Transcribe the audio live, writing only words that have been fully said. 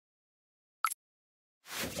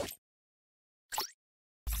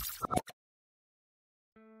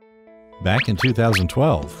Back in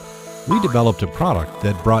 2012, we developed a product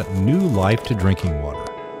that brought new life to drinking water.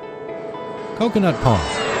 Coconut palm,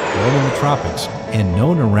 grown in the tropics and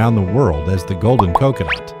known around the world as the golden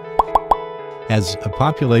coconut, has a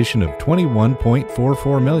population of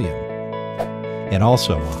 21.44 million and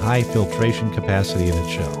also a high filtration capacity in its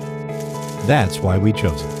shell. That's why we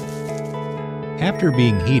chose it. After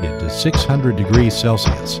being heated to 600 degrees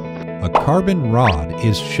Celsius, a carbon rod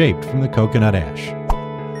is shaped from the coconut ash.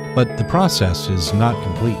 But the process is not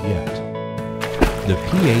complete yet. The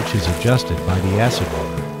pH is adjusted by the acid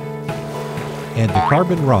water, and the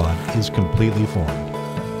carbon rod is completely formed.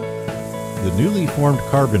 The newly formed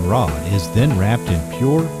carbon rod is then wrapped in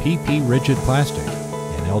pure PP rigid plastic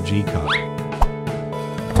and LG cotton.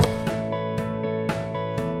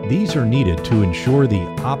 These are needed to ensure the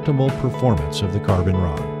optimal performance of the carbon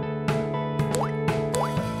rod.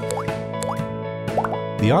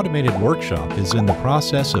 The automated workshop is in the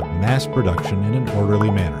process of mass production in an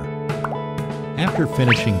orderly manner. After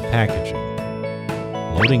finishing packaging,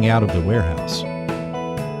 loading out of the warehouse,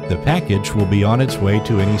 the package will be on its way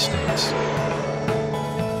to any states.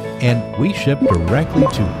 And we ship directly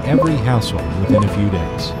to every household within a few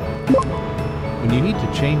days. When you need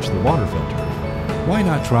to change the water filter, why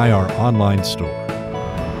not try our online store?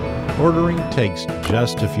 Ordering takes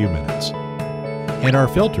just a few minutes, and our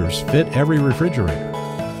filters fit every refrigerator.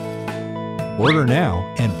 Order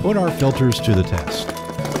now and put our filters to the test.